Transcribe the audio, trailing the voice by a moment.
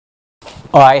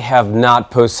I have not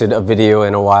posted a video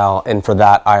in a while, and for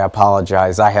that I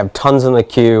apologize. I have tons in the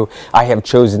queue. I have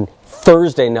chosen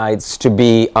Thursday nights to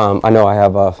be, I know I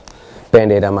have a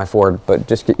Band-Aid on my Ford, but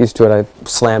just get used to it. I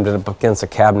slammed it up against a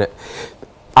cabinet.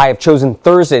 I have chosen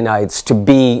Thursday nights to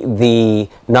be the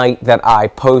night that I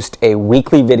post a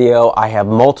weekly video. I have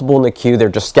multiple in the queue. They're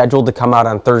just scheduled to come out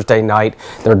on Thursday night.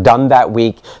 They're done that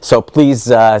week. So please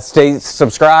stay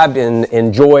subscribed and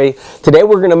enjoy. Today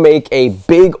we're going to make a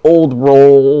big old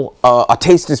roll, a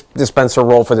taste dispenser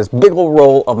roll for this big old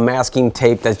roll of masking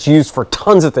tape that's used for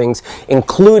tons of things,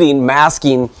 including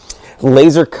masking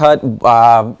laser cut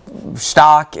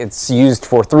stock. It's used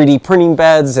for 3D printing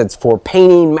beds. It's for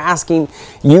painting, masking.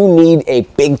 You need a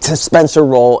big dispenser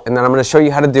roll, and then I'm going to show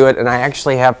you how to do it. And I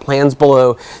actually have plans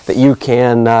below that you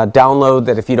can download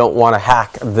that if you don't want to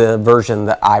hack the version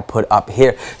that I put up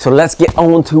here. So let's get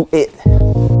on to it.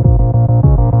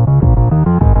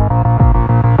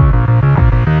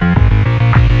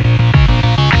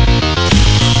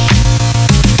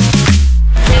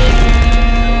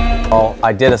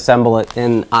 I did assemble it,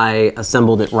 and I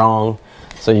assembled it wrong.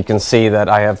 So you can see that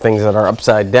I have things that are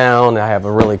upside down. I have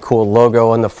a really cool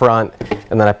logo in the front,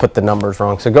 and then I put the numbers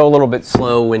wrong. So go a little bit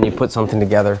slow when you put something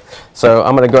together. So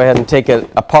I'm going to go ahead and take it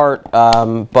apart,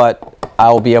 but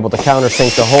I'll be able to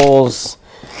countersink the holes,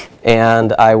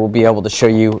 and I will be able to show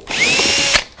you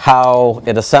how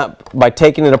it assembles. By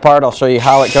taking it apart, I'll show you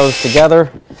how it goes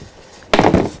together,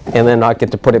 and then I get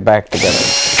to put it back together.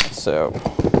 So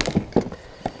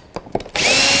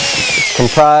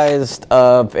comprised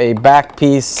of a back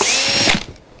piece,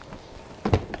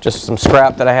 just some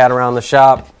scrap that I had around the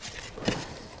shop,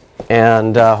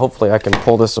 and hopefully I can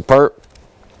pull this apart.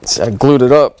 So I glued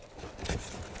it up.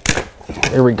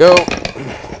 There we go.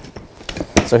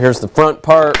 So here's the front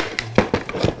part.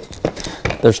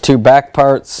 There's two back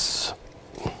parts.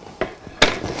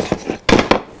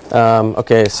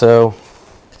 Okay, so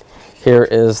here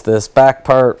is this back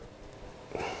part.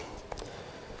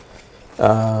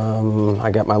 I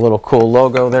got my little cool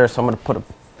logo there, so I'm going to put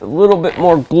a little bit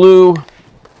more glue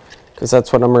because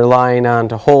that's what I'm relying on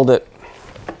to hold it.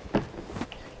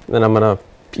 Then I'm going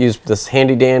to use this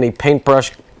handy dandy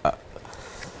paintbrush,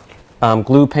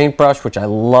 glue paintbrush, which I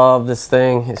love this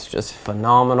thing. It's just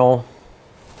phenomenal.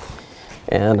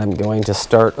 And I'm going to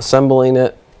start assembling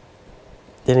it.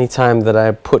 Anytime that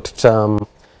I put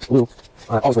glue,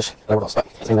 I always wish that I would also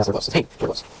hey, where it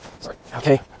was. Sorry.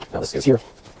 Okay, now this is here.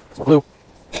 Some glue.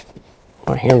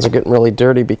 My hands are getting really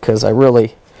dirty because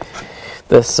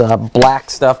this black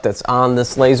stuff that's on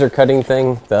this laser cutting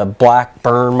thing, the black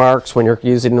burn marks when you're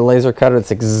using the laser cutter,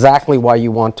 it's exactly why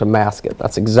you want to mask it.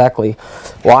 That's exactly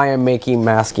why I'm making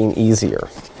masking easier.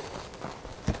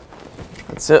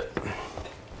 That's it.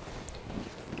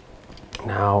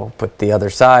 Now I'll put the other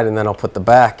side, and then I'll put the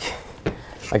back.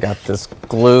 I got this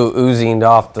glue oozing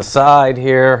off the side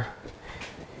here,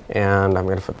 and I'm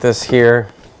going to put this here.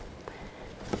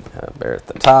 There at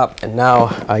the top, and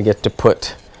now I get to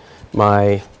put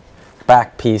my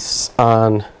back piece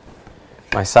on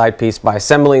my side piece. By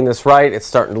assembling this right, it's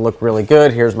starting to look really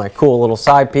good. Here's my cool little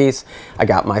side piece. I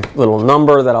got my little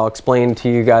number that I'll explain to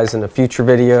you guys in a future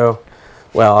video.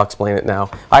 Well, I'll explain it now.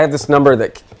 I have this number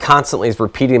that constantly is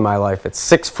repeating in my life. It's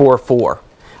 644.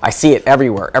 I see it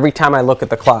everywhere. Every time I look at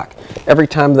the clock, every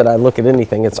time that I look at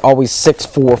anything, it's always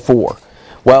 644.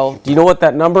 Well, do you know what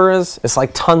that number is? It's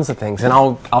like tons of things, and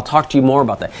I'll talk to you more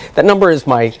about that. That number is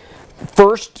my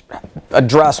first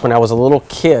address when I was a little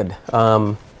kid.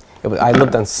 I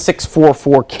lived on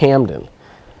 644 Camden,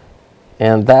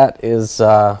 and that is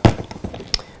that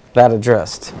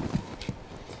address.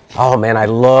 Oh man, I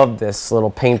love this little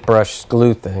paintbrush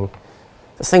glue thing.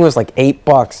 This thing was like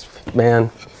 $8, man.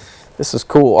 This is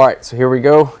cool. All right, so here we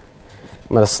go. I'm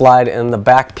going to slide in the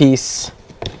back piece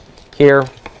here.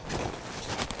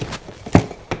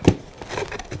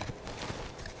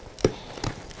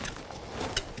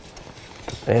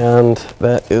 And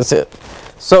that is it.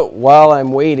 So while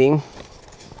I'm waiting,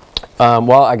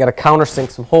 while I got to countersink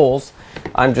some holes,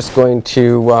 I'm just going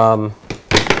to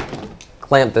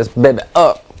clamp this baby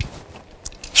up.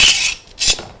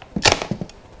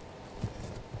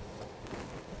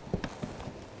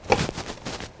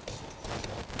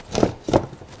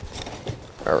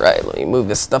 All right, let me move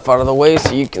this stuff out of the way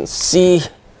so you can see.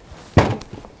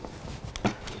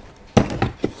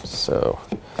 So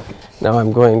now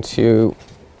I'm going to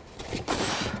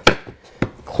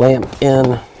clamp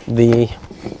in the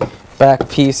back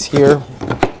piece here.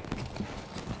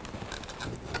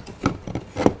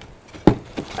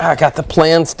 I got the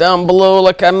plans down below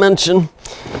like I mentioned.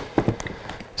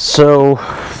 So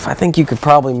I think you could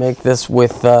probably make this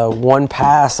with one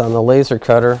pass on the laser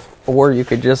cutter, or you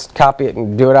could just copy it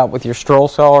and do it out with your stroll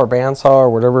saw or bandsaw or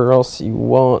whatever else you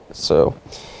want. So,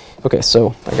 okay,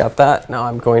 so I got that. Now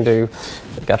I'm going to,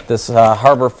 I got this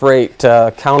Harbor Freight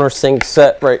countersink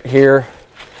set right here.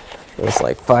 It was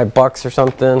like $5 or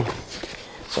something.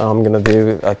 So I'm gonna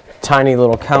do a tiny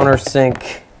little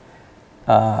countersink.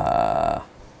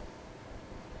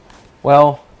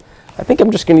 Well, I think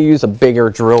I'm just gonna use a bigger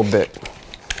drill bit.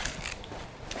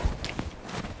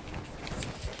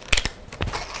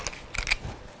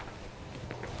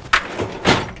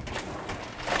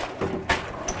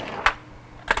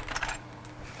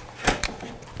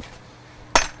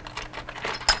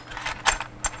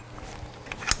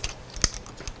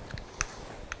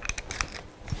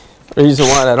 The reason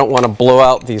why I don't want to blow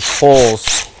out these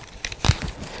holes.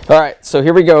 All right, so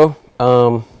here we go.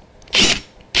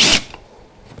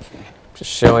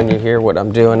 Just showing you here what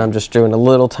I'm doing. I'm just doing a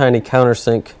little tiny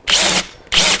countersink,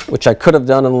 which I could have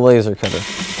done in the laser cutter.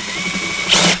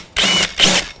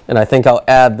 And I think I'll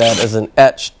add that as an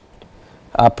etch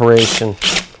operation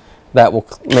that will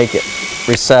make it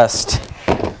recessed.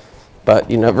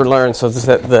 But you never learn, so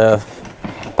that the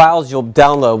files you'll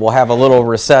download will have a little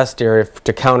recessed area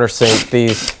to countersink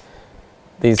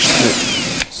these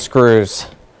screws.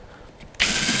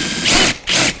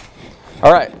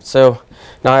 All right, so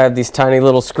now I have these tiny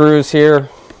little screws here.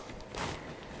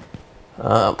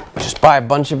 Just buy a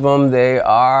bunch of them. They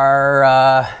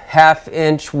are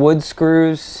 1/2-inch wood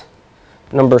screws,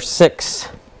 number 6.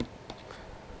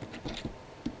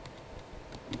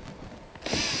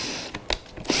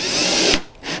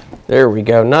 There we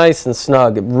go, nice and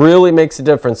snug. It really makes a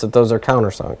difference that those are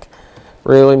countersunk.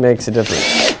 Really makes a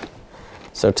difference.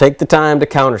 So take the time to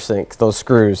countersink those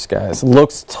screws, guys. It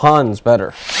looks tons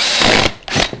better.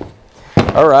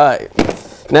 All right,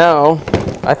 now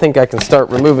I think I can start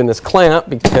removing this clamp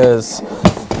because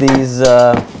these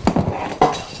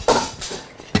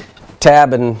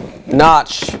tab and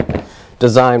notch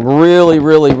design really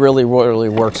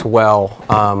works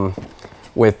well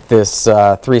with this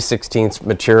 3/16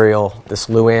 material, this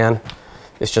Luan.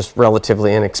 It's just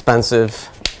relatively inexpensive.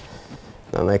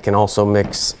 And they can also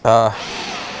mix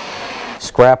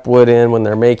scrap wood in when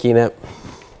they're making it.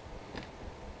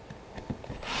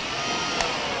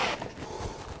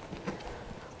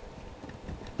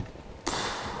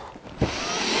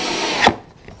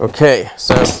 Okay,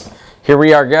 so here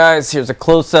we are, guys. Here's a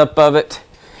close-up of it.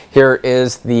 Here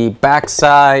is the back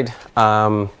side.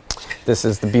 This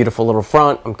is the beautiful little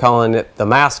front. I'm calling it the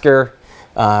masker.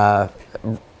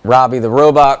 Robbie the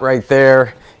robot right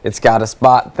there. It's got a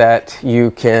spot that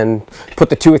you can put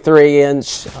the 2 or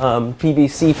 3-inch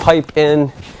PVC pipe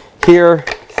in here,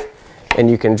 and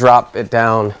you can drop it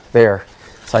down there.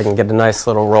 So I can get a nice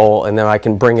little roll, and then I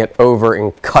can bring it over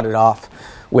and cut it off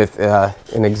with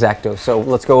an X-Acto. So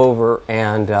let's go over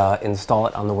and install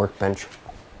it on the workbench.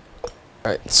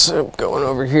 All right, so going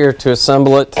over here to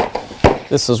assemble it.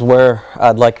 This is where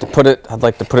I'd like to put it. I'd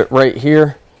like to put it right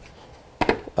here,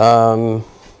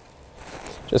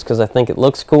 just because I think it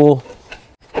looks cool.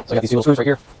 So I got these little screws right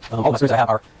here. All the screws I have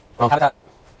are habitat,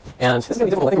 and it's going to be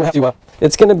difficult. I think we have to.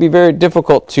 It's going to be very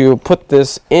difficult to put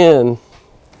this in.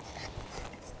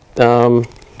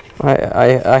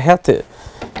 I have to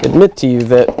admit to you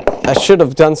that I should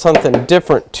have done something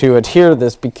different to adhere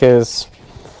this because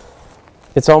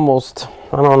it's almost,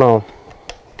 I don't know.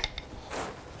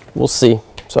 We'll see.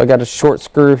 So I got a short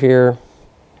screw here.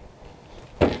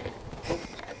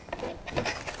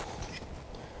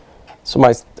 So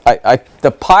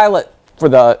the pilot for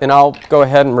the, and I'll go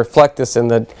ahead and reflect this in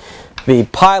the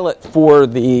pilot for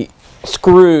the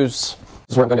screws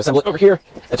is where I'm going to assemble it over here.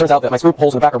 It turns out that my screw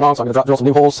holes in the back are wrong, so I'm going to drill some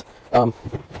new holes. I'm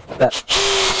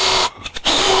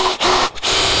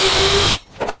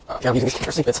using these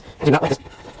countersink bits. I do not like this.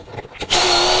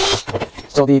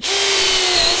 So the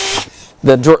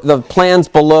plans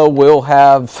below will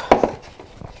have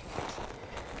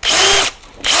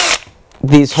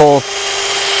these holes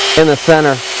in the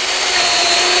center.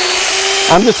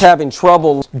 I'm just having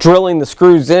trouble drilling the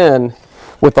screws in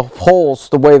with the holes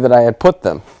the way that I had put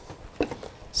them.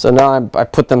 So now I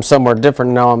put them somewhere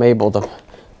different. Now I'm able to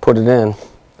put it in.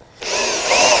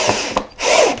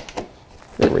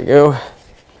 There we go.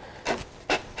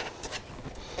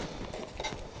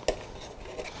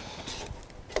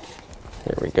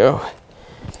 There we go.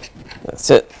 That's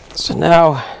it. So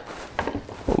now,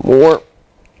 one more.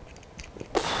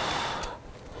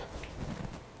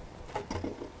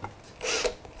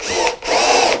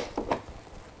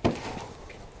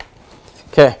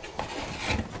 Okay.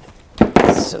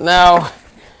 So now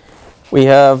we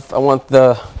have, I want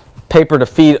the paper to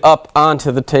feed up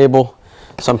onto the table.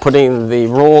 So I'm putting the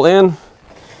roll in,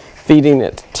 feeding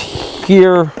it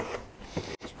here.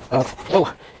 Whoa.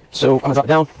 So I'm gonna drop it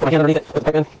down, put my hand underneath it, put it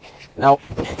back in. Now,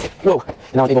 whoa.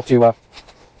 And now I'm able to, I've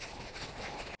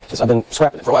been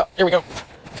scrapping it for a while. Here we go.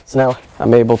 So now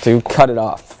I'm able to cut it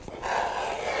off.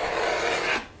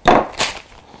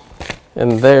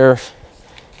 And there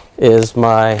is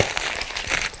my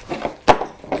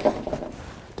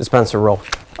dispenser roll.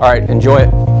 All right, enjoy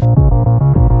it.